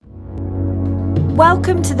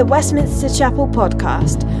Welcome to the Westminster Chapel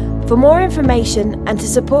podcast. For more information and to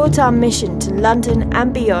support our mission to London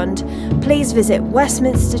and beyond, please visit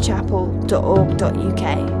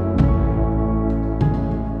westminsterchapel.org.uk.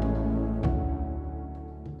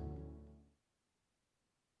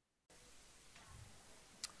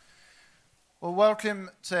 Well, welcome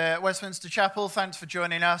to Westminster Chapel. Thanks for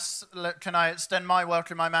joining us. Can I extend my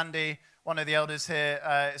welcome? I'm Andy, one of the elders here.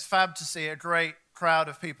 It's fab to see a great crowd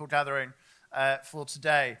of people gathering for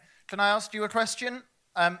today. Can I ask you a question?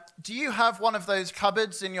 Do you have one of those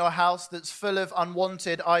cupboards in your house that's full of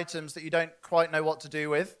unwanted items that you don't quite know what to do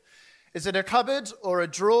with? Is it a cupboard or a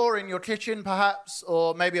drawer in your kitchen, perhaps,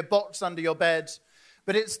 or maybe a box under your bed?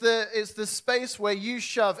 But it's the space where you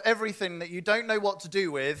shove everything that you don't know what to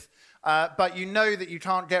do with, but you know that you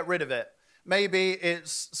can't get rid of it. Maybe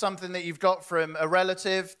it's something that you've got from a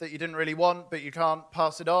relative that you didn't really want, but you can't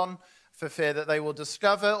pass it on for fear that they will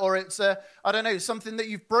discover. Or it's, something that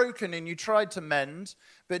you've broken and you tried to mend,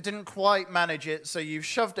 but didn't quite manage it, so you've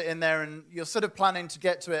shoved it in there and you're sort of planning to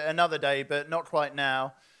get to it another day, but not quite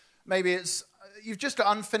now. Maybe it's you've just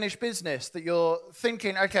got unfinished business that you're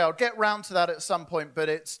thinking, okay, I'll get round to that at some point, but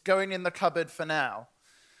it's going in the cupboard for now.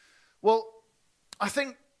 Well, I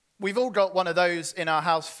think we've all got one of those in our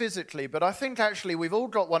house physically, but I think actually we've all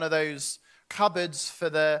got one of those cupboards for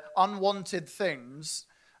the unwanted things,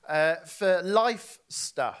 for life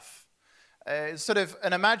stuff. It's sort of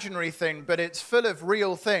an imaginary thing, but it's full of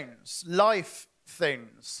real things, life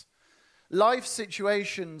things. Life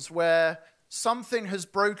situations where something has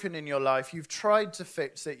broken in your life, you've tried to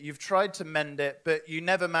fix it, you've tried to mend it, but you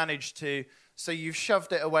never managed to, so you've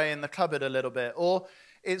shoved it away in the cupboard a little bit. Or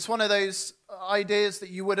it's one of those ideas that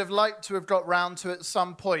you would have liked to have got round to at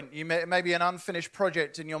some point. Maybe an unfinished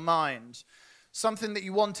project in your mind, something that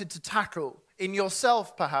you wanted to tackle in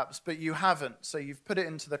yourself perhaps, but you haven't, so you've put it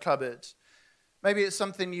into the cupboard. Maybe it's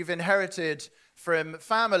something you've inherited from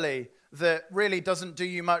family that really doesn't do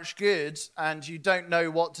you much good and you don't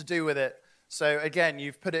know what to do with it. So again,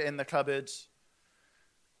 you've put it in the cupboard.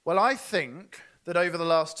 Well, I think that over the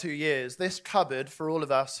last 2 years, this cupboard for all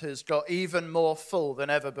of us has got even more full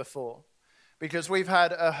than ever before, because we've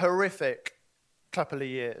had a horrific couple of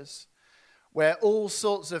years where all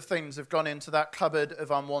sorts of things have gone into that cupboard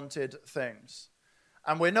of unwanted things.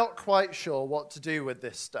 And we're not quite sure what to do with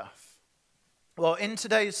this stuff. Well, in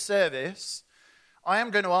today's service, I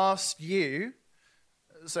am going to ask you,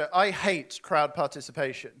 so I hate crowd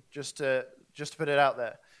participation, just to put it out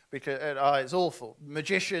there, because it's awful.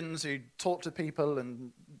 Magicians who talk to people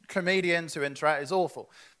and comedians who interact is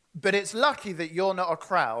awful. But it's lucky that you're not a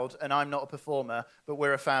crowd and I'm not a performer, but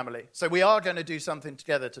we're a family. So we are going to do something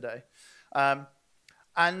together today.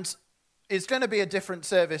 And it's going to be a different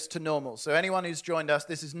service to normal. So anyone who's joined us,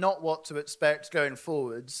 this is not what to expect going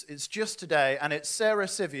forwards. It's just today, and it's Sarah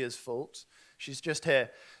Sivia's fault. She's just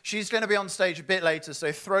here. She's going to be on stage a bit later,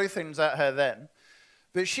 so throw things at her then.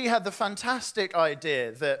 But she had the fantastic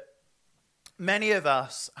idea that many of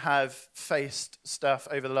us have faced stuff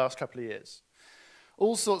over the last couple of years.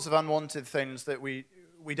 All sorts of unwanted things that we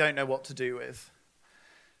don't know what to do with.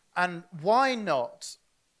 And why not,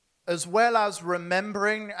 as well as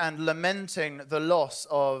remembering and lamenting the loss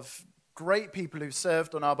of great people who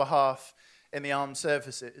served on our behalf in the armed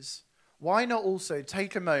services, why not also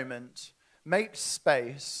take a moment, make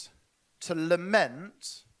space to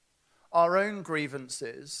lament our own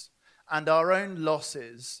grievances and our own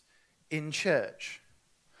losses in church?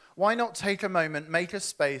 Why not take a moment, make a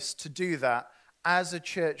space to do that as a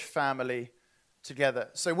church family together?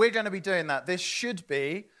 So we're going to be doing that. This should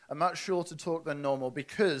be a much shorter talk than normal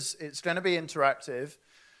because it's going to be interactive.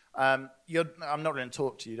 I'm not going to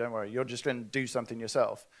talk to you, don't worry. You're just going to do something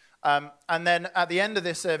yourself. And then at the end of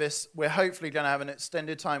this service, we're hopefully going to have an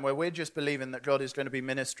extended time where we're just believing that God is going to be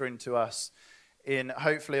ministering to us in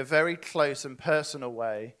hopefully a very close and personal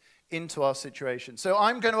way into our situation. So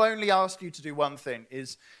I'm going to only ask you to do one thing,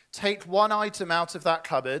 is take one item out of that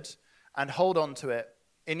cupboard and hold on to it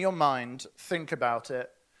in your mind, think about it,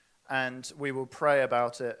 and we will pray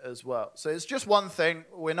about it as well. So it's just one thing.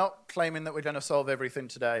 We're not claiming that we're going to solve everything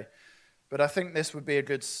today, but I think this would be a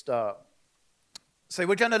good start. So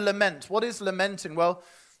we're going to lament. What is lamenting? Well,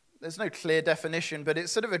 there's no clear definition, but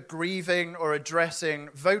it's sort of a grieving or addressing,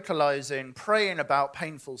 vocalizing, praying about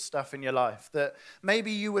painful stuff in your life that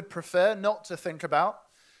maybe you would prefer not to think about,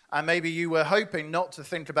 and maybe you were hoping not to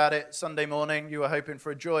think about it Sunday morning. You were hoping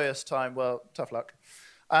for a joyous time. Well, tough luck.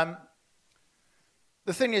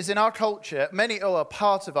 The thing is, in our culture, a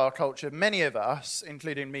part of our culture, many of us,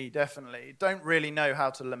 including me definitely, don't really know how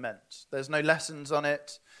to lament. There's no lessons on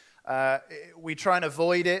it. We try and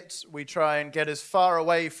avoid it. We try and get as far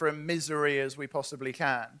away from misery as we possibly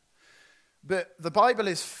can. But the Bible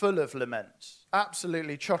is full of lament,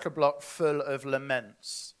 absolutely chock-a-block full of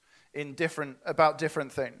laments about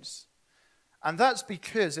different things. And that's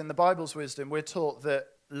because in the Bible's wisdom, we're taught that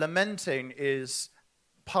lamenting is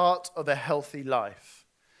part of a healthy life.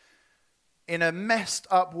 In a messed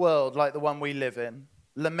up world like the one we live in,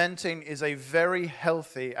 lamenting is a very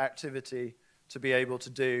healthy activity to be able to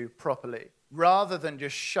do properly, rather than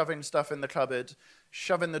just shoving stuff in the cupboard,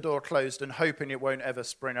 shoving the door closed and hoping it won't ever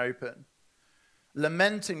spring open.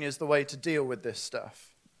 Lamenting is the way to deal with this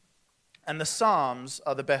stuff. And the Psalms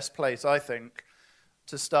are the best place, I think,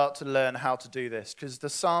 to start to learn how to do this, because the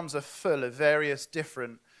Psalms are full of various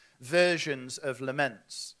different versions of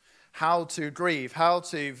laments, how to grieve, how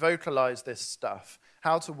to vocalize this stuff,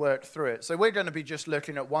 how to work through it. So we're going to be just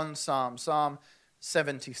looking at one Psalm, Psalm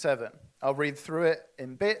 77. I'll read through it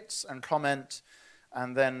in bits and comment,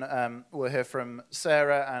 and then we'll hear from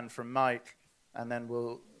Sarah and from Mike, and then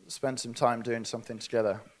we'll spend some time doing something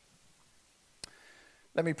together.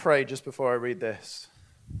 Let me pray just before I read this.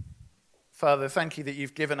 Father, thank you that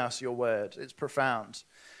you've given us your word. It's profound,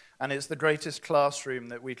 and it's the greatest classroom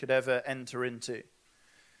that we could ever enter into.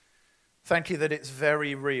 Thank you that it's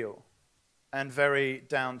very real and very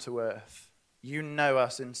down to earth. You know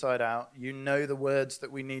us inside out. You know the words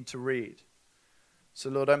that we need to read. So,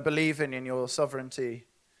 Lord, I'm believing in your sovereignty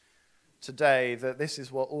today that this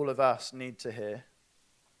is what all of us need to hear.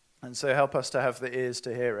 And so help us to have the ears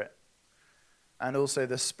to hear it, and also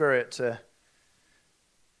the spirit to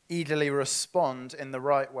eagerly respond in the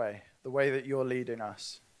right way, the way that you're leading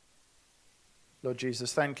us. Lord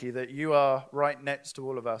Jesus, thank you that you are right next to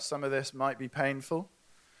all of us. Some of this might be painful,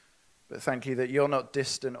 but thank you that you're not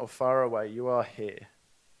distant or far away. You are here.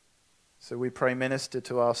 So we pray, minister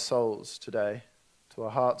to our souls today, to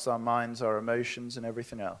our hearts, our minds, our emotions, and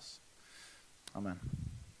everything else. Amen.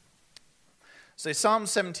 So Psalm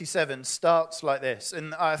 77 starts like this,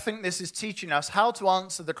 and I think this is teaching us how to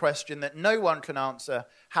answer the question that no one can answer: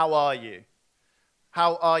 how are you?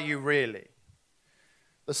 How are you really?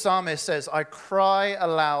 The psalmist says, I cry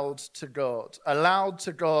aloud to God,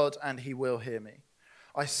 and he will hear me.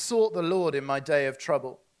 I sought the Lord in my day of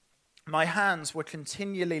trouble. My hands were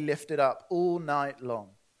continually lifted up all night long.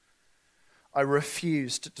 I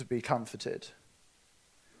refused to be comforted.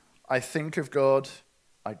 I think of God,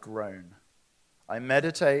 I groan. I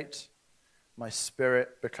meditate, my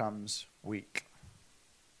spirit becomes weak.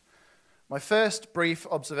 My first brief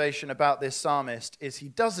observation about this psalmist is he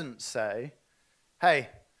doesn't say, hey,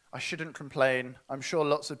 I shouldn't complain. I'm sure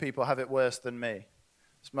lots of people have it worse than me.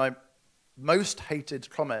 It's my most hated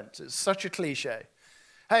comment. It's such a cliche.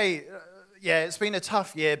 Hey, yeah, it's been a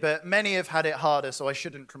tough year, but many have had it harder, so I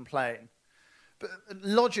shouldn't complain. But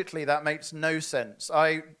logically, that makes no sense.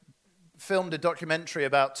 I filmed a documentary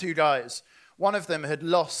about two guys. One of them had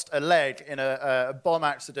lost a leg in a bomb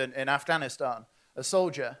accident in Afghanistan, a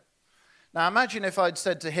soldier. Now imagine if I'd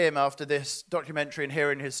said to him after this documentary and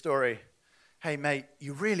hearing his story, hey mate,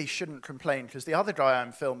 you really shouldn't complain because the other guy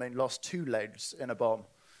I'm filming lost 2 legs in a bomb.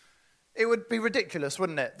 It would be ridiculous,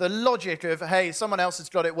 wouldn't it? The logic of, hey, someone else has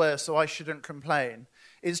got it worse, so I shouldn't complain,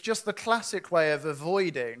 is just the classic way of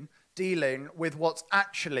avoiding dealing with what's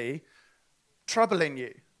actually troubling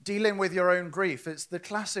you. Dealing with your own grief. It's the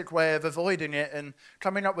classic way of avoiding it and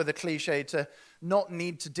coming up with a cliche to not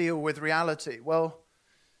need to deal with reality. Well,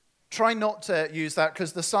 try not to use that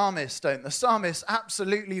because the psalmists don't. The psalmists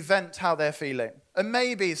absolutely vent how they're feeling. And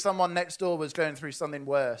maybe someone next door was going through something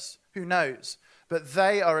worse. Who knows? But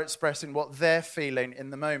they are expressing what they're feeling in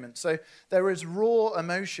the moment. So there is raw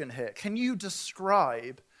emotion here. Can you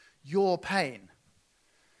describe your pain?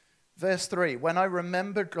 Verse 3, when I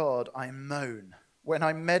remember God, I moan. When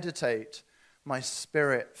I meditate, my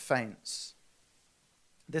spirit faints.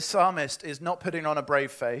 This psalmist is not putting on a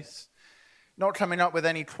brave face, not coming up with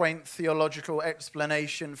any quaint theological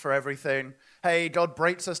explanation for everything. Hey, God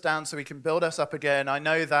breaks us down so he can build us up again. I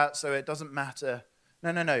know that, so it doesn't matter.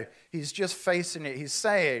 No. He's just facing it. He's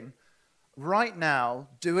saying, right now,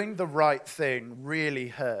 doing the right thing really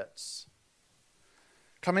hurts.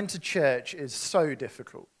 Coming to church is so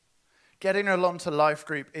difficult. Getting along to life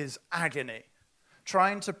group is agony.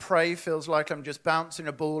 Trying to pray feels like I'm just bouncing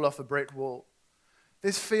a ball off a brick wall.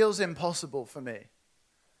 This feels impossible for me.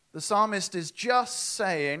 The psalmist is just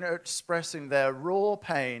saying, expressing their raw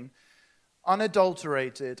pain,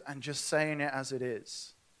 unadulterated, and just saying it as it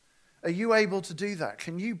is. Are you able to do that?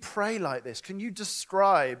 Can you pray like this? Can you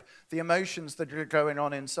describe the emotions that are going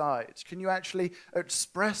on inside? Can you actually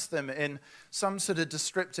express them in some sort of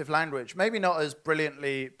descriptive language? Maybe not as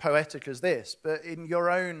brilliantly poetic as this, but in your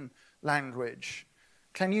own language.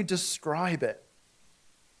 Can you describe it?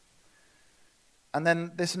 And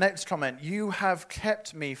then this next comment, you have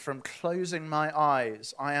kept me from closing my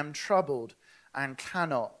eyes. I am troubled and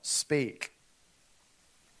cannot speak.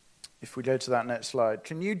 If we go to that next slide,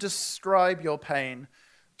 can you describe your pain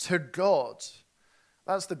to God?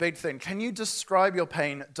 That's the big thing. Can you describe your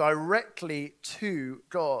pain directly to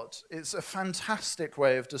God? It's a fantastic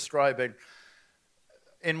way of describing.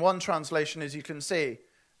 In one translation, as you can see,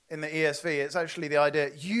 in the ESV, it's actually the idea,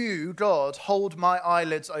 you, God, hold my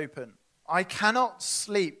eyelids open. I cannot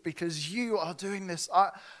sleep because you are doing this.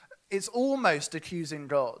 It's almost accusing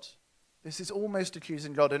God. This is almost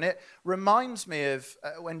accusing God. And it reminds me of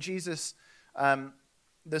when Jesus,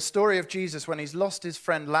 the story of Jesus when he's lost his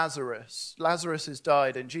friend Lazarus. Lazarus has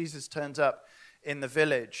died and Jesus turns up in the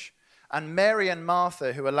village. And Mary and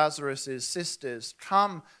Martha, who are Lazarus' sisters,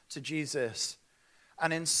 come to Jesus.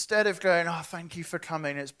 And instead of going, oh, thank you for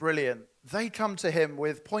coming, it's brilliant, they come to him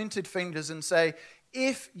with pointed fingers and say,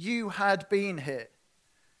 if you had been here,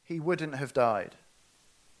 he wouldn't have died.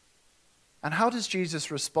 And how does Jesus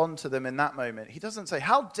respond to them in that moment? He doesn't say,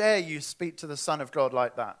 how dare you speak to the Son of God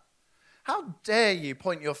like that? How dare you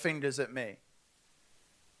point your fingers at me?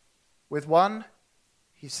 With one,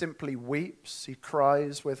 he simply weeps, he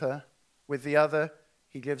cries with her. With the other,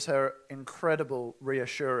 he gives her incredible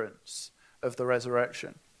reassurance of the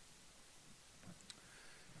resurrection.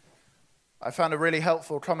 I found a really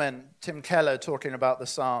helpful comment, Tim Keller talking about the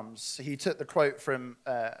Psalms. He took the quote from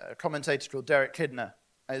a commentator called Derek Kidner.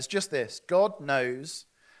 It's just this: God knows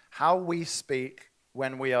how we speak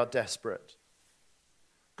when we are desperate.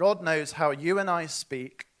 God knows how you and I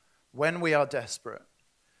speak when we are desperate.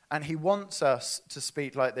 And he wants us to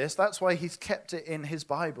speak like this. That's why he's kept it in his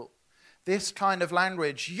Bible. This kind of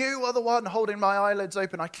language, you are the one holding my eyelids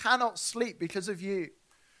open. I cannot sleep because of you.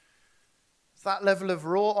 It's that level of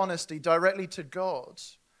raw honesty directly to God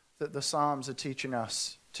that the Psalms are teaching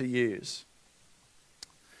us to use.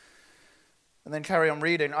 And then carry on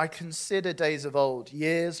reading. I consider days of old,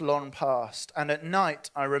 years long past, and at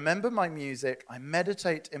night I remember my music, I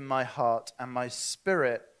meditate in my heart, and my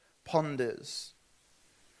spirit ponders.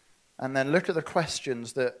 And then look at the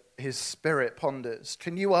questions that his spirit ponders.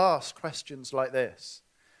 Can you ask questions like this?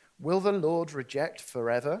 Will the Lord reject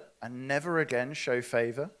forever and never again show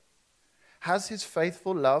favor? Has his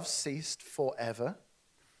faithful love ceased forever?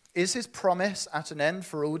 Is his promise at an end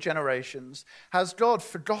for all generations? Has God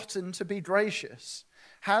forgotten to be gracious?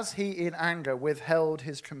 Has he in anger withheld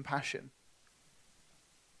his compassion?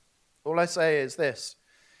 All I say is this: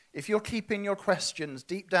 if you're keeping your questions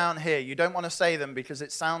deep down here, you don't want to say them because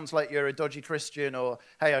it sounds like you're a dodgy Christian, or,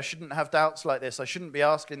 hey, I shouldn't have doubts like this, I shouldn't be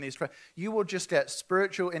asking these questions. You will just get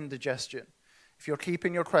spiritual indigestion if you're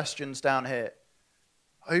keeping your questions down here.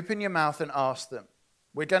 Open your mouth and ask them.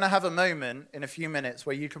 We're going to have a moment in a few minutes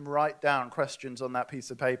where you can write down questions on that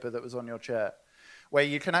piece of paper that was on your chair, where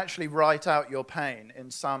you can actually write out your pain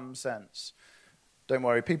in some sense. Don't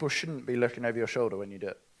worry, people shouldn't be looking over your shoulder when you do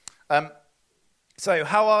it. So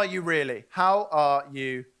how are you really? How are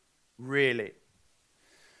you really?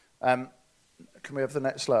 Can we have the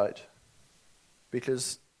next slide?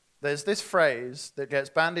 Because there's this phrase that gets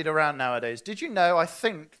bandied around nowadays. Did you know, I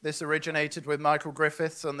think this originated with Michael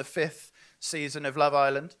Griffiths on the 5th season of Love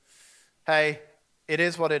Island. Hey, it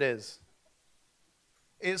is what it is.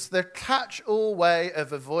 It's the catch-all way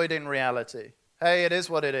of avoiding reality. Hey, it is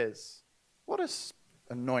what it is. What an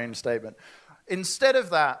annoying statement. Instead of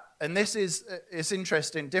that, and this is it's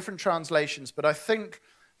interesting, different translations, but I think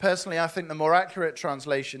the more accurate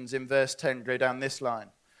translations in verse 10 go down this line.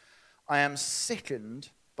 I am sickened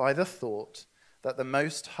by the thought that the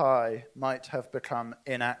Most High might have become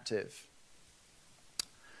inactive.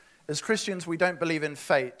 As Christians, we don't believe in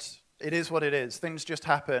fate. It is what it is. Things just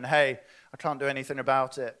happen. Hey, I can't do anything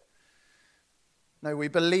about it. No, we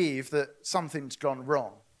believe that something's gone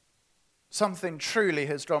wrong. Something truly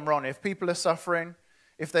has gone wrong. If people are suffering,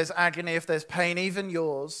 if there's agony, if there's pain, even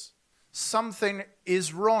yours, something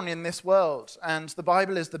is wrong in this world. And the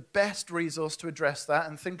Bible is the best resource to address that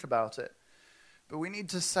and think about it. But we need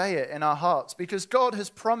to say it in our hearts because God has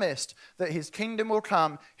promised that his kingdom will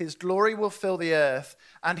come, his glory will fill the earth,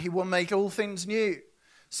 and he will make all things new.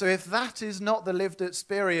 So if that is not the lived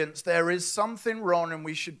experience, there is something wrong, and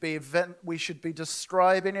we should be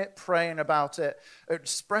describing it, praying about it,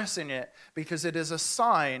 expressing it, because it is a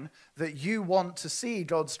sign that you want to see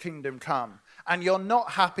God's kingdom come and you're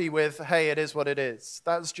not happy with, hey, it is what it is.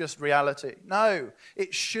 That's just reality. No,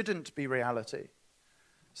 it shouldn't be reality.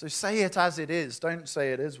 So say it as it is. Don't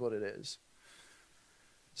say it is what it is.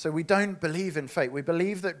 So we don't believe in fate. We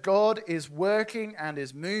believe that God is working and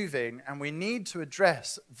is moving, and we need to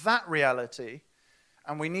address that reality,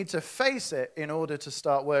 and we need to face it in order to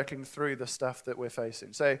start working through the stuff that we're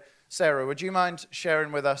facing. So, Sarah, would you mind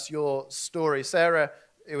sharing with us your story? Sarah,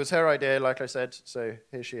 it was her idea, like I said, so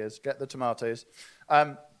here she is. Get the tomatoes.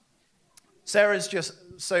 Sarah's just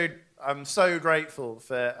I'm so grateful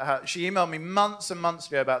for how she emailed me months and months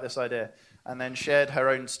ago about this idea, and then shared her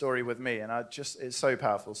own story with me, and it's so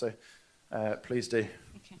powerful. So please do. Okay.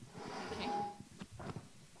 Thank you.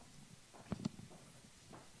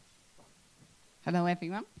 Hello,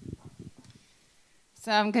 everyone.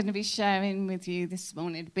 So I'm going to be sharing with you this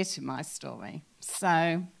morning a bit of my story.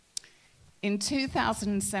 So in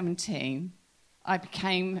 2017, I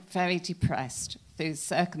became very depressed through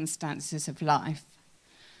circumstances of life.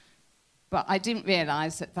 But I didn't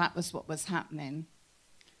realise that that was what was happening.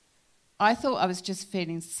 I thought I was just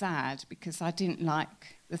feeling sad because I didn't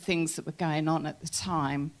like the things that were going on at the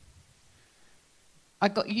time. I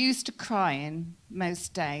got used to crying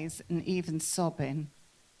most days and even sobbing,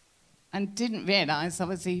 and didn't realise I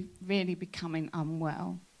was really becoming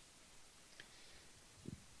unwell.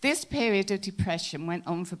 This period of depression went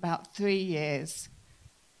on for about 3 years,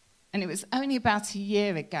 and it was only about a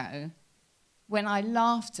year ago when I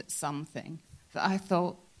laughed at something that I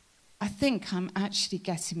thought, I think I'm actually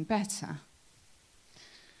getting better.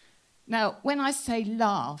 Now, when I say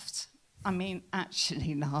laughed, I mean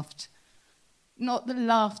actually laughed. Not the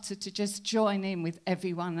laughter to just join in with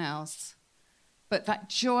everyone else, but that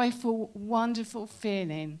joyful, wonderful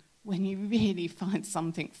feeling when you really find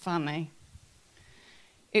something funny.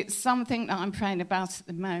 It's something that I'm praying about at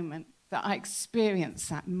the moment, that I experience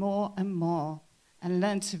that more and more and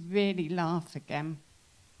learn to really laugh again.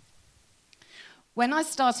 When I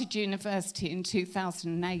started university in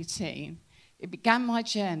 2018, it began my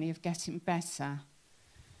journey of getting better.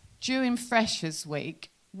 During Freshers'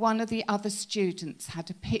 Week, one of the other students had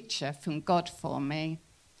a picture from God for me.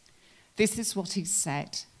 This is what he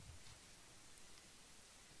said.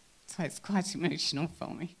 So it's quite emotional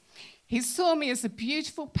for me. He saw me as a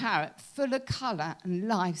beautiful parrot full of colour and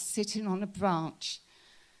life sitting on a branch.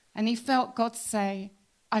 And he felt God say,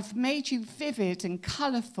 I've made you vivid and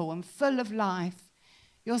colourful and full of life.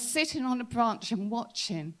 You're sitting on a branch and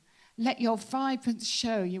watching. Let your vibrance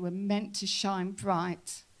show you were meant to shine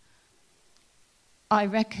bright. I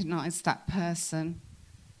recognised that person.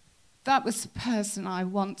 That was the person I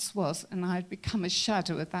once was, and I had become a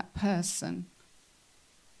shadow of that person.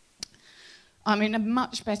 I'm in a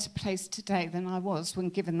much better place today than I was when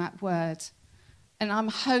given that word. And I'm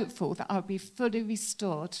hopeful that I'll be fully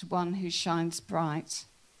restored to one who shines bright.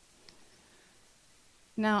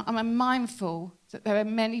 Now, I'm mindful that there are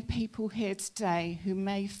many people here today who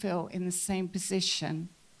may feel in the same position.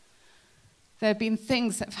 There have been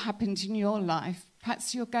things that have happened in your life.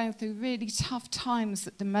 Perhaps you're going through really tough times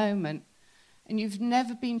at the moment, and you've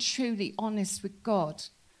never been truly honest with God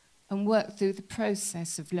and worked through the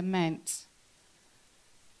process of lament.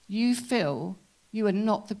 You feel you are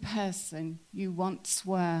not the person you once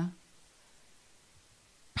were.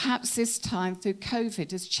 Perhaps this time through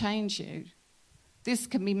COVID has changed you. This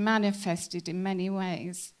can be manifested in many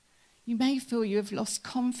ways. You may feel you have lost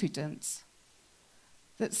confidence,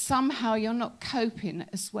 that somehow you're not coping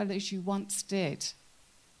as well as you once did,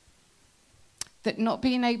 that not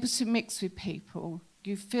being able to mix with people,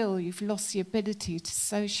 you feel you've lost the ability to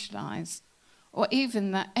socialise, or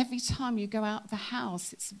even that every time you go out of the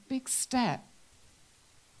house, it's a big step.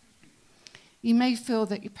 You may feel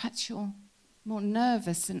that perhaps you're more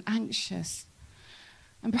nervous and anxious.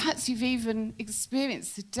 And perhaps you've even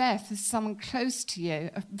experienced the death of someone close to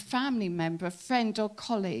you, a family member, a friend or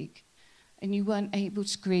colleague, and you weren't able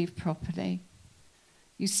to grieve properly.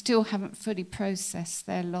 You still haven't fully processed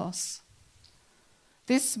their loss.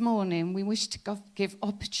 This morning, we wish to give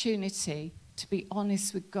opportunity to be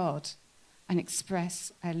honest with God and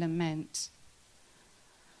express our lament.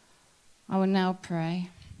 I will now pray.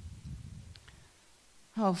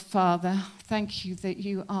 Oh, Father, thank you that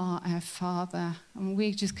you are our Father, and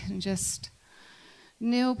we can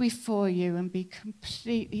kneel before you and be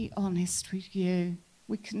completely honest with you.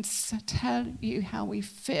 We can tell you how we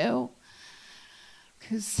feel,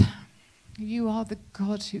 because you are the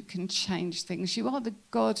God who can change things. You are the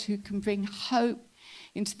God who can bring hope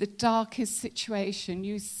into the darkest situation.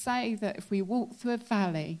 You say that if we walk through a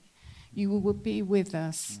valley, you will be with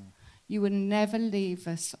us. You will never leave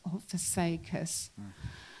us or forsake us.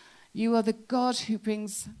 You are the God who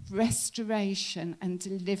brings restoration and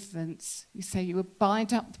deliverance. You say you will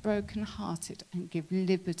bind up the brokenhearted and give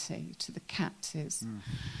liberty to the captives.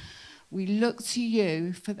 We look to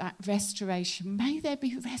you for that restoration. May there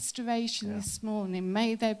be restoration this morning.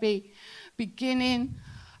 May there be beginning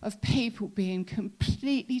of people being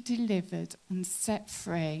completely delivered and set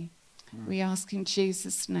free. We ask in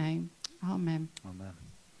Jesus' name. Amen. Amen.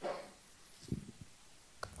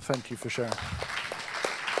 Thank you for sharing.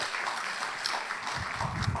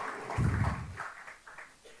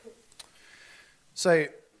 So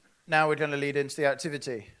now we're going to lead into the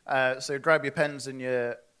activity. So grab your pens and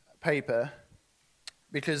your paper,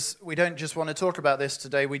 because we don't just want to talk about this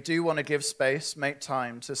today. We do want to give space, make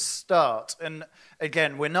time to start. And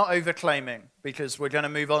again, we're not overclaiming, because we're going to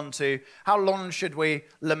move on to how long should we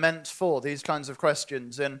lament for, these kinds of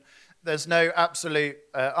questions. And there's no absolute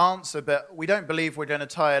answer, but we don't believe we're going to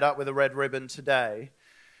tie it up with a red ribbon today.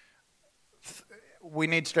 We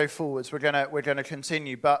need to go forwards. We're going to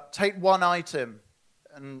continue, but take one item.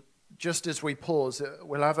 And just as we pause,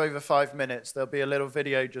 we'll have over 5 minutes. There'll be a little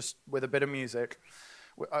video just with a bit of music.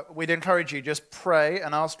 We'd encourage you, just pray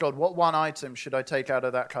and ask God, what one item should I take out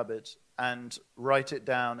of that cupboard? And write it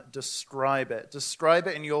down, describe it. Describe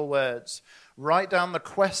it in your words. Write down the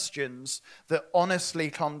questions that honestly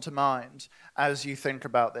come to mind as you think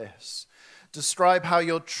about this. Describe how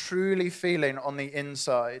you're truly feeling on the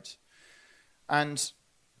inside. And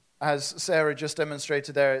as Sarah just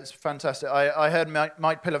demonstrated there, it's fantastic. I heard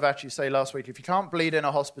Mike Pilavachi say last week, if you can't bleed in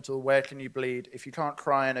a hospital, where can you bleed? If you can't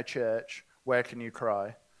cry in a church, where can you cry?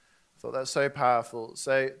 I thought that's so powerful.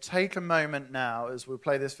 So take a moment now, as we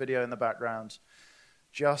play this video in the background,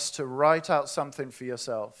 just to write out something for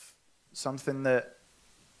yourself, something that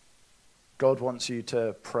God wants you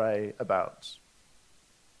to pray about.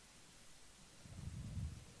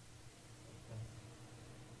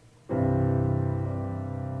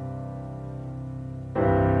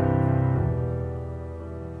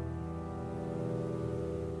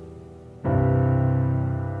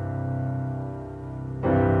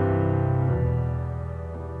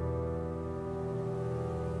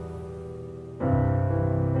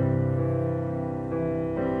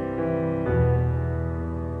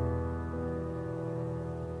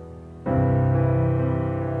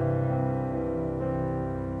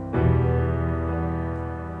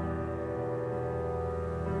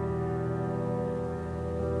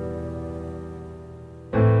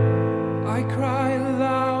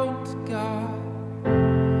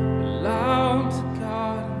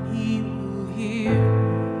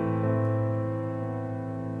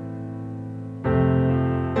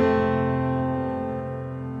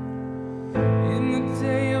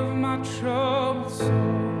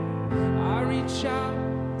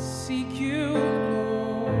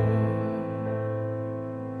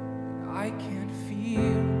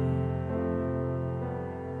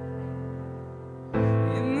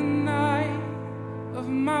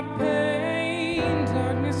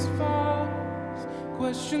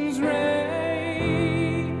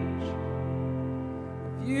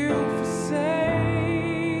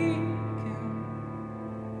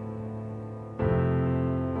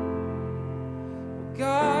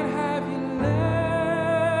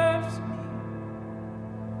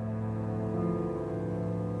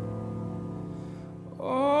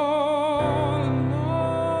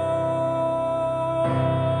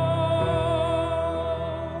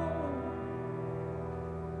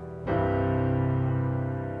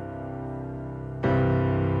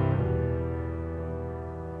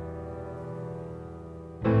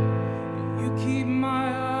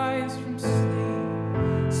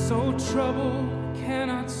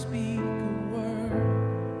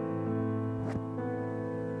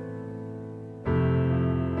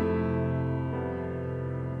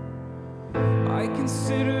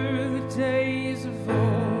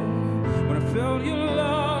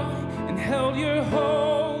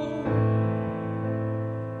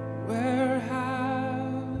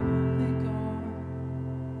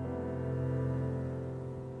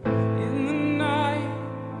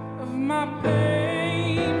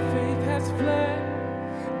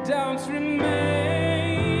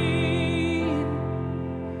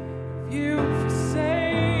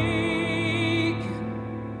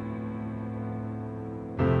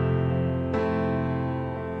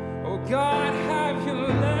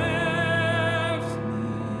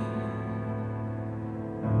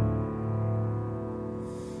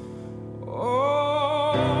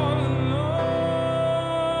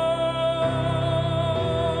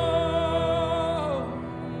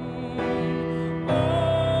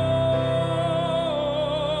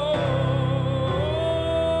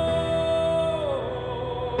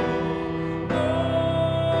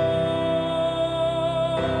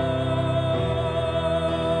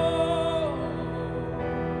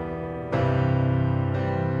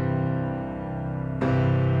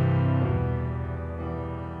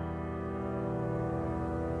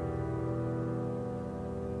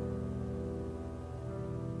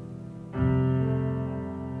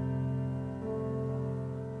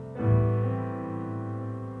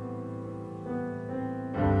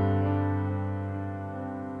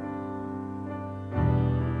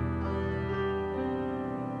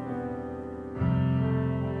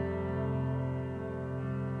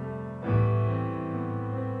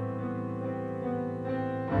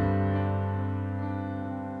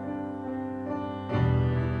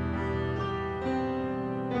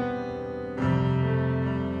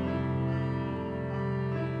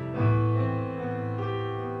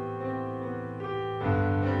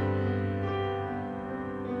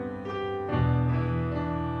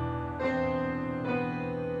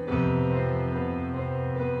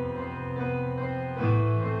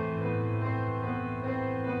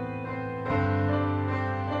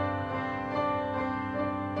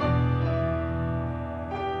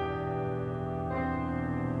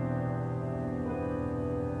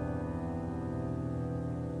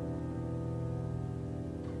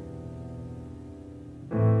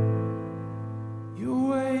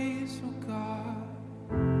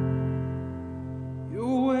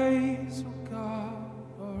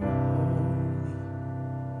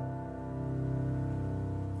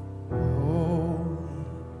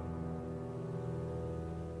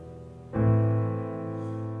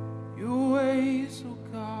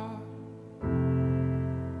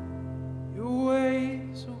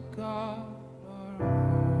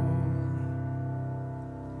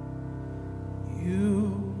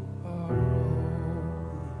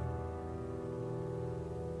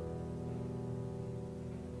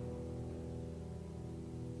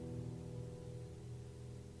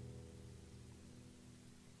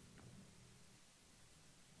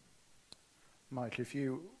 Mike, if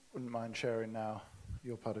you wouldn't mind sharing now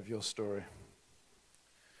your part of your story.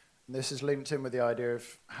 And this is linked in with the idea of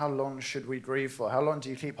how long should we grieve for? How long do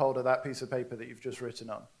you keep hold of that piece of paper that you've just written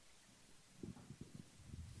on?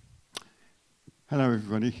 Hello,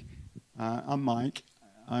 everybody. I'm Mike,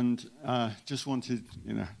 and just wanted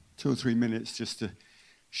 2 or 3 minutes just to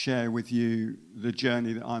share with you the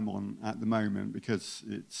journey that I'm on at the moment, because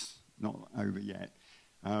it's not over yet.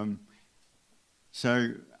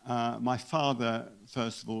 My father,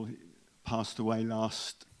 first of all, passed away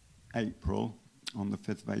last April, on the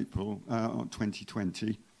 5th of April,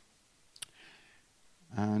 2020.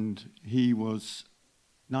 And he was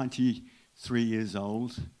 93 years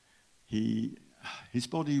old. His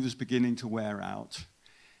body was beginning to wear out.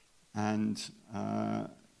 And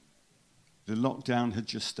the lockdown had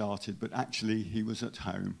just started, but actually he was at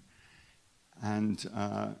home. And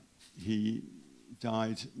he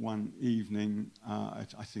died one evening, I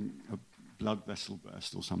think a blood vessel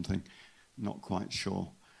burst or something, not quite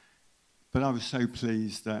sure. But I was so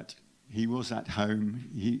pleased that he was at home.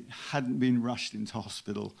 He hadn't been rushed into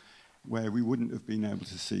hospital where we wouldn't have been able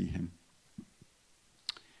to see him.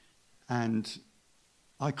 And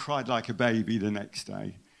I cried like a baby the next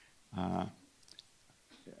day at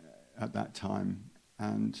that time.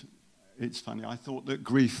 And it's funny, I thought that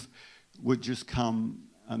grief would just come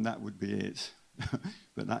and that would be it.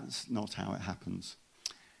 But that's not how it happens.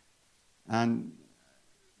 And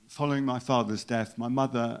following my father's death, my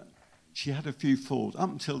mother, she had a few falls. Up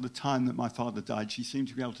until the time that my father died, she seemed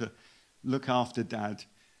to be able to look after Dad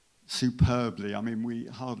superbly. I mean, we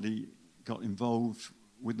hardly got involved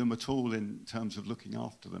with them at all in terms of looking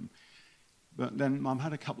after them. But then Mum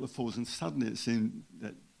had a couple of falls, and suddenly it seemed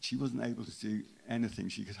that she wasn't able to do anything.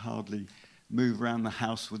 She could hardly move around the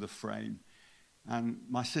house with a frame. And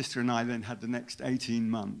my sister and I then had the next 18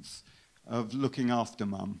 months of looking after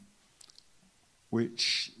Mum,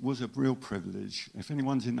 which was a real privilege. If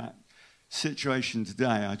anyone's in that situation today,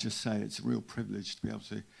 I just say it's a real privilege to be able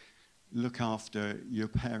to look after your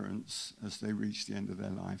parents as they reach the end of their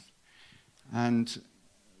life. And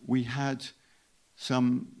we had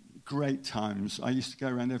some great times. I used to go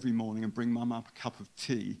around every morning and bring Mum up a cup of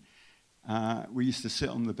tea. We used to sit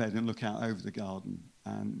on the bed and look out over the garden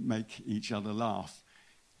and make each other laugh.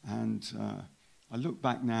 And I look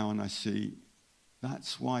back now and I see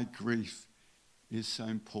that's why grief is so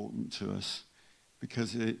important to us,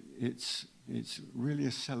 because it's really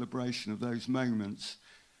a celebration of those moments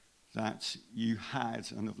that you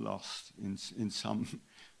had and have lost in some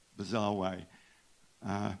bizarre way.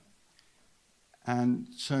 And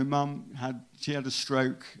so Mum had a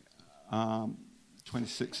stroke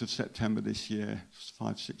 26th of September this year,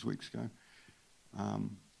 5-6 weeks ago.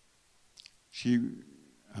 She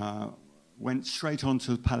went straight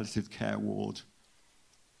onto the palliative care ward.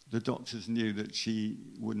 The doctors knew that she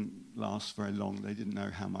wouldn't last very long. They didn't know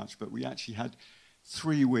how much, but we actually had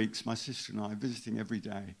 3 weeks, my sister and I, visiting every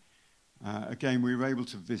day. Again, we were able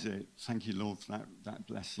to visit. Thank you, Lord, for that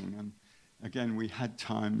blessing. And again, we had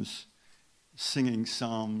times singing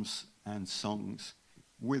psalms and songs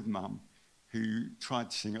with Mum, who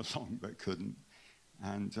tried to sing along but couldn't.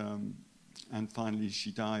 And finally,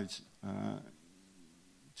 she died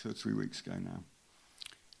 2 or 3 weeks ago now.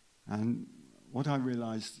 And what I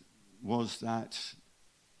realized was that,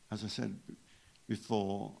 as I said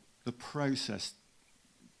before, the process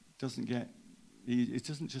doesn't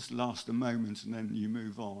just last a moment and then you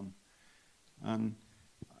move on. And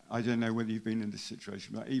I don't know whether you've been in this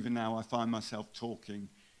situation, but even now I find myself talking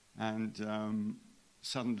and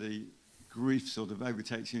suddenly grief sort of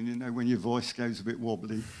overtakes you, and you know when your voice goes a bit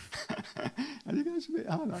wobbly and it goes a bit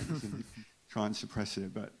hard like this, and you try and suppress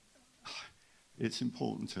it, but it's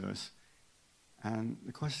important to us. And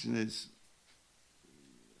the question is,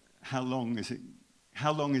 how long is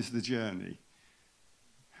the journey?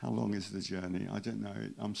 How long is the journey? I don't know.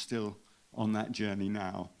 I'm still on that journey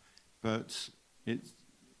now, but it's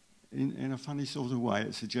in a funny sort of way,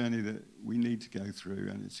 it's a journey that we need to go through,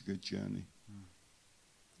 and it's a good journey.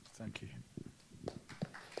 Thank you.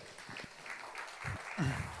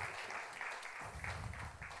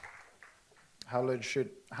 How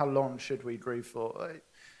long should we grieve for?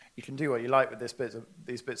 You can do what you like with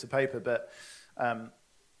these bits of paper, but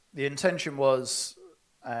the intention was,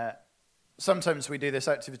 sometimes we do this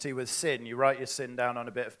activity with sin. You write your sin down on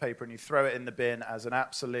a bit of paper and you throw it in the bin as an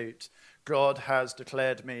absolute. God has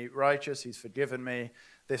declared me righteous, he's forgiven me,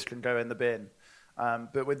 this can go in the bin.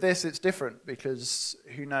 But with this, it's different, because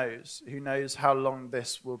who knows? Who knows how long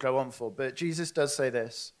this will go on for? But Jesus does say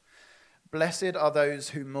this: "Blessed are those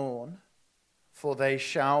who mourn, for they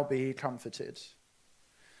shall be comforted."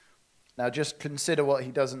 Now just consider what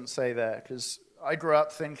he doesn't say there, because I grew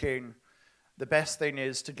up thinking the best thing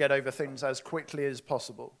is to get over things as quickly as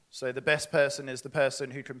possible. So the best person is the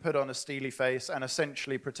person who can put on a steely face and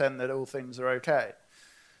essentially pretend that all things are okay.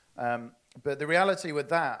 But the reality with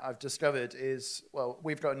that, I've discovered, is, well,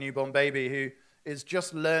 we've got a newborn baby who is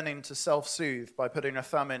just learning to self-soothe by putting a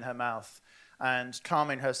thumb in her mouth and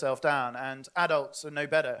calming herself down. And adults are no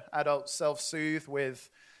better. Adults self-soothe with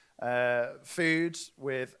food,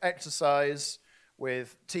 with exercise,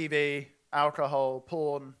 with TV, alcohol,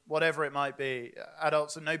 porn, whatever it might be.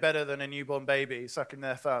 Adults are no better than a newborn baby sucking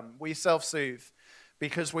their thumb. We self-soothe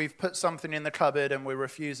because we've put something in the cupboard and we're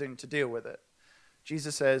refusing to deal with it.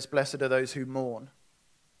 Jesus says, "Blessed are those who mourn,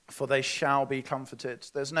 for they shall be comforted."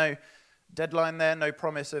 There's no deadline there, no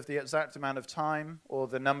promise of the exact amount of time or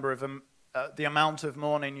the number of the amount of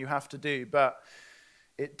mourning you have to do, but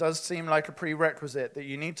it does seem like a prerequisite that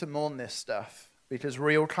you need to mourn this stuff, because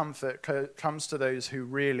real comfort comes to those who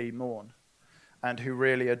really mourn and who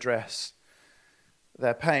really address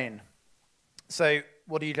their pain. So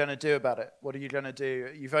what are you going to do about it? What are you going to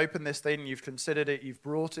do? You've opened this thing, you've considered it, you've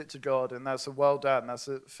brought it to God, and that's a well done. That's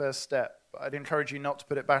the first step. But I'd encourage you not to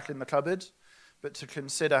put it back in the cupboard, but to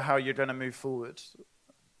consider how you're going to move forward.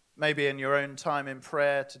 Maybe in your own time in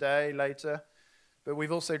prayer today, later. But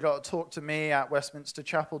we've also got talk to me at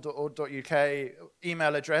westminsterchapel.org.uk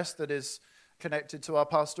email address that is connected to our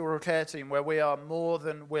pastoral care team, where we are more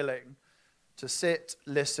than willing to sit,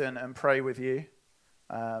 listen, and pray with you.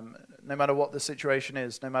 No matter what the situation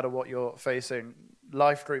is, no matter what you're facing.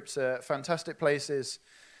 Life groups are fantastic places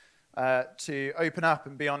to open up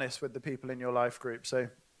and be honest with the people in your life group. So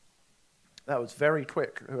that was very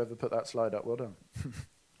quick, whoever put that slide up. Well done.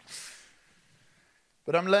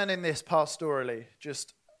 But I'm learning this pastorally,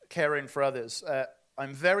 just caring for others.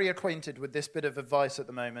 I'm very acquainted with this bit of advice at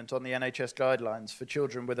the moment on the NHS guidelines for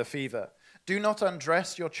children with a fever. Do not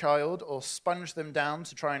undress your child or sponge them down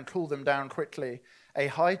to try and cool them down quickly. A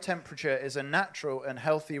high temperature is a natural and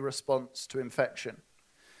healthy response to infection.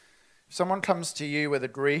 If someone comes to you with a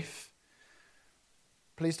grief,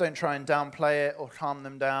 please don't try and downplay it or calm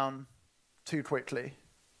them down too quickly.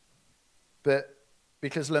 But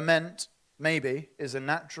because lament, maybe, is a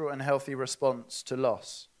natural and healthy response to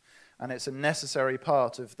loss. And it's a necessary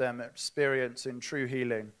part of them experiencing true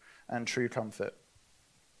healing and true comfort.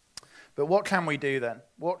 But what can we do then?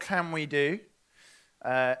 What can we do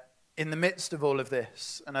in the midst of all of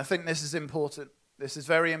this? And I think this is important. This is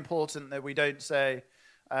very important that we don't say,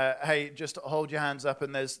 hey, just hold your hands up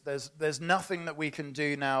and there's nothing that we can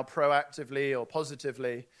do now proactively or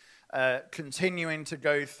positively continuing to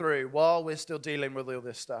go through while we're still dealing with all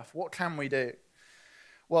this stuff. What can we do?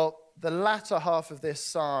 Well, the latter half of this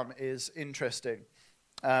psalm is interesting,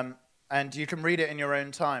 and you can read it in your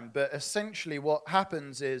own time. But essentially what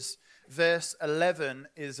happens is verse 11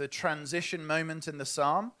 is a transition moment in the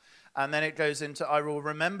psalm, and then it goes into, I will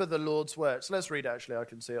remember the Lord's works. Let's read it, actually. I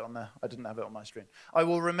can see it on there. I didn't have it on my screen. I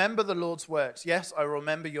will remember the Lord's works. Yes, I will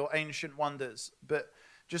remember your ancient wonders. But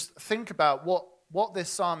just think about what this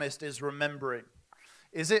psalmist is remembering.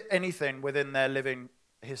 Is it anything within their living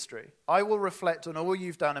history? I will reflect on all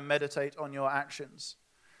you've done and meditate on your actions.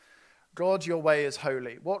 God, your way is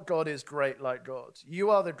holy. What God is great like God?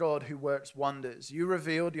 You are the God who works wonders. You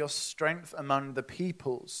revealed your strength among the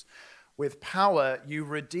peoples. With power, you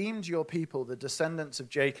redeemed your people, the descendants of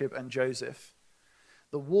Jacob and Joseph.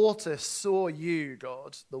 The water saw you,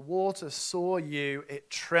 God. The water saw you.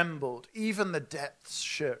 It trembled. Even the depths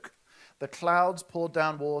shook. The clouds poured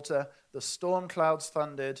down water. The storm clouds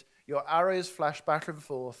thundered. Your arrows flashed back and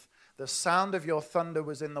forth. The sound of your thunder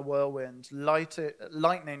was in the whirlwind.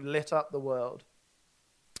 Lightning lit up the world.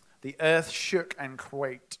 The earth shook and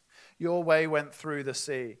quaked. Your way went through the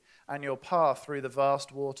sea, and your path through the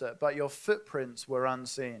vast water, but your footprints were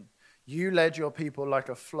unseen. You led your people like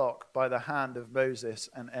a flock by the hand of Moses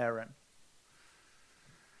and Aaron.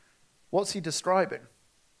 What's he describing?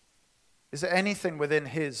 Is there anything within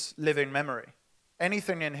his living memory?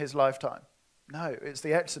 Anything in his lifetime? No, it's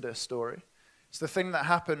the Exodus story. It's the thing that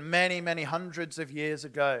happened many, many hundreds of years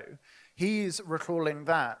ago. He's recalling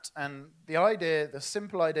that. And the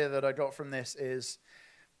simple idea that I got from this is,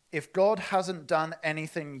 if God hasn't done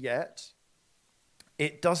anything yet,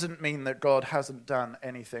 it doesn't mean that God hasn't done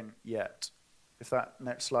anything yet. If that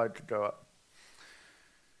next slide could go up.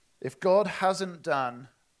 If God hasn't done...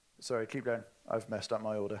 Sorry, keep going. I've messed up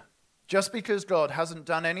my order. Just because God hasn't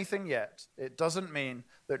done anything yet, it doesn't mean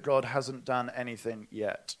that God hasn't done anything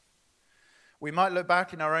yet. We might look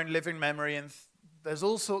back in our own living memory and there's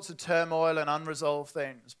all sorts of turmoil and unresolved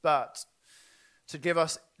things, but to give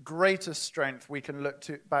us greater strength, we can look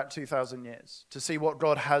back 2,000 years to see what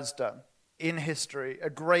God has done in history, a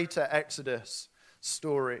greater Exodus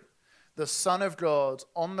story. The Son of God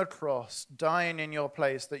on the cross, dying in your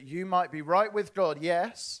place that you might be right with God,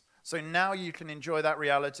 yes. So now you can enjoy that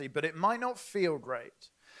reality, but it might not feel great.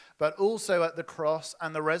 But also at the cross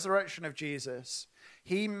and the resurrection of Jesus,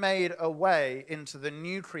 he made a way into the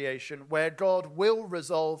new creation where God will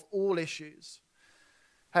resolve all issues.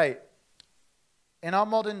 Hey, in our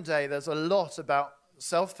modern day, there's a lot about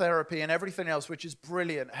self-therapy and everything else, which is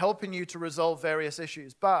brilliant, helping you to resolve various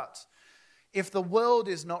issues. But if the world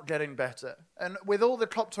is not getting better, and with all the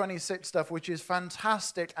COP26 stuff, which is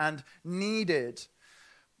fantastic and needed,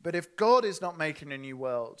 but if God is not making a new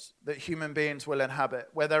world that human beings will inhabit,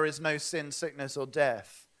 where there is no sin, sickness, or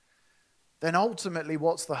death, then ultimately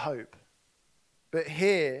what's the hope? But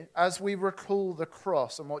here, as we recall the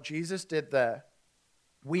cross and what Jesus did there,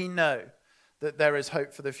 we know that there is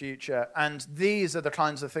hope for the future. And these are the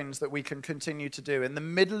kinds of things that we can continue to do. In the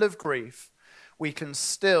middle of grief, we can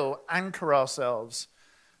still anchor ourselves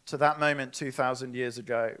to that moment 2,000 years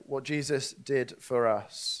ago, what Jesus did for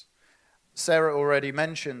us. Sarah already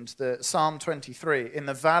mentioned the Psalm 23. In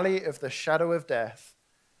the valley of the shadow of death,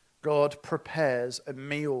 God prepares a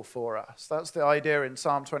meal for us. That's the idea in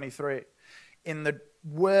Psalm 23. In the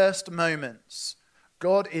worst moments,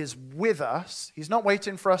 God is with us. He's not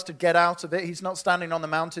waiting for us to get out of it. He's not standing on the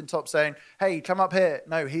mountaintop saying, hey, come up here.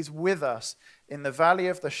 No, he's with us in the valley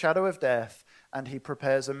of the shadow of death, and he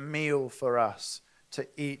prepares a meal for us to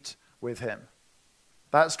eat with him.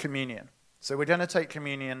 That's communion. So we're going to take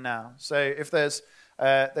communion now. So if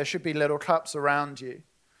there should be little cups around you.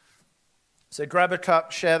 So grab a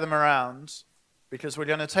cup, share them around, because we're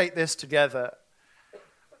going to take this together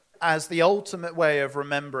as the ultimate way of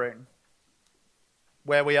remembering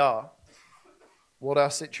where we are, what our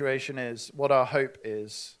situation is, what our hope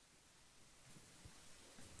is.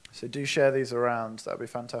 So do share these around. That would be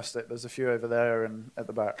fantastic. There's a few over there and at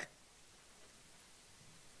the back.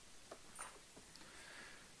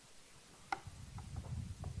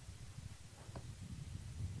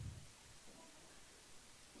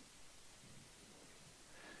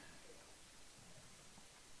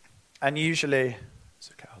 And usually,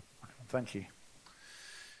 thank you.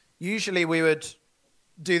 Usually we would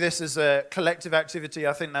do this as a collective activity.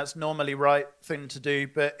 I think that's normally right thing to do.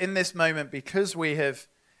 But in this moment, because we have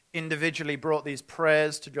individually brought these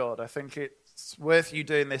prayers to God, I think it's worth you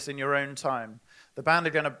doing this in your own time. The band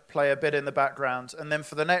are going to play a bit in the background. And then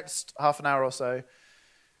for the next half an hour or so,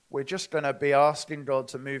 we're just going to be asking God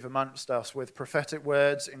to move amongst us with prophetic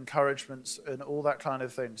words, encouragements, and all that kind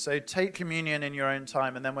of thing. So take communion in your own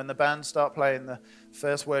time, and then when the band start playing the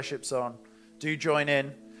first worship song, do join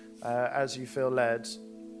in as you feel led.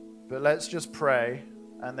 But let's just pray,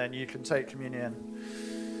 and then you can take communion.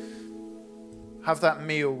 Have that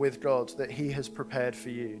meal with God that he has prepared for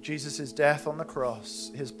you. Jesus' death on the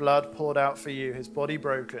cross, his blood poured out for you, his body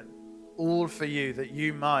broken, all for you, that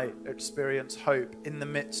you might experience hope in the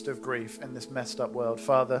midst of grief in this messed up world.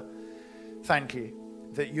 Father, thank you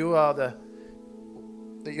that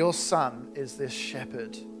that your Son is this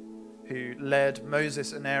shepherd who led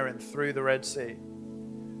Moses and Aaron through the Red Sea.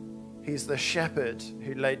 He's the shepherd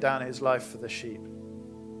who laid down his life for the sheep.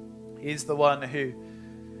 He's the one who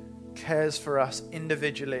cares for us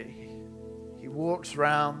individually. He walks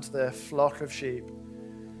round the flock of sheep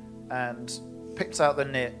and picks out the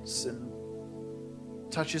nits and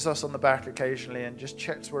touches us on the back occasionally and just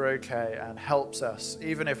checks we're okay and helps us.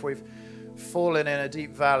 Even if we've fallen in a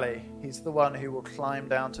deep valley, he's the one who will climb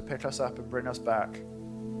down to pick us up and bring us back.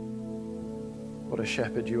 What a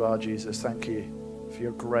shepherd you are, Jesus. Thank you for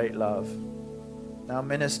your great love. Now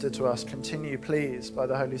minister to us. Continue, please, by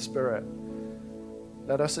the Holy Spirit.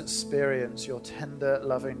 Let us experience your tender,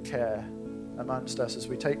 loving care amongst us as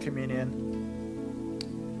we take communion,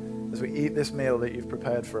 as we eat this meal that you've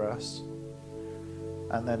prepared for us,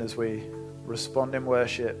 and then as we respond in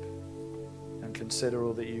worship and consider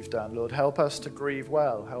all that you've done. Lord, help us to grieve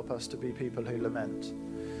well. Help us to be people who lament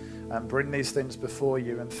and bring these things before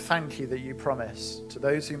you. And thank you that you promise to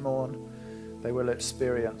those who mourn, they will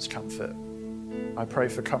experience comfort. I pray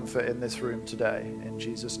for comfort in this room today. In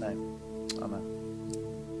Jesus' name, amen.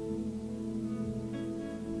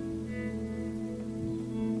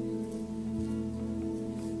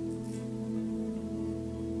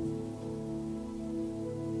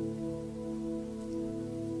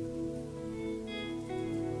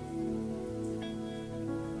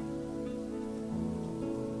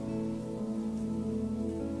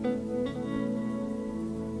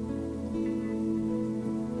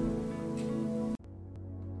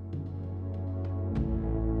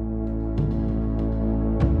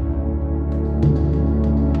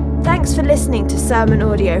 Thanks for listening to sermon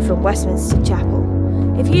audio from Westminster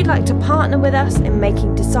Chapel. If you'd like to partner with us in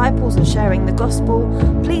making disciples and sharing the gospel,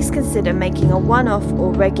 please consider making a one-off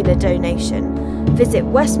or regular donation. Visit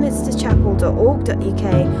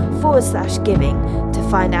westminsterchapel.org.uk/giving to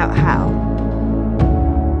find out how.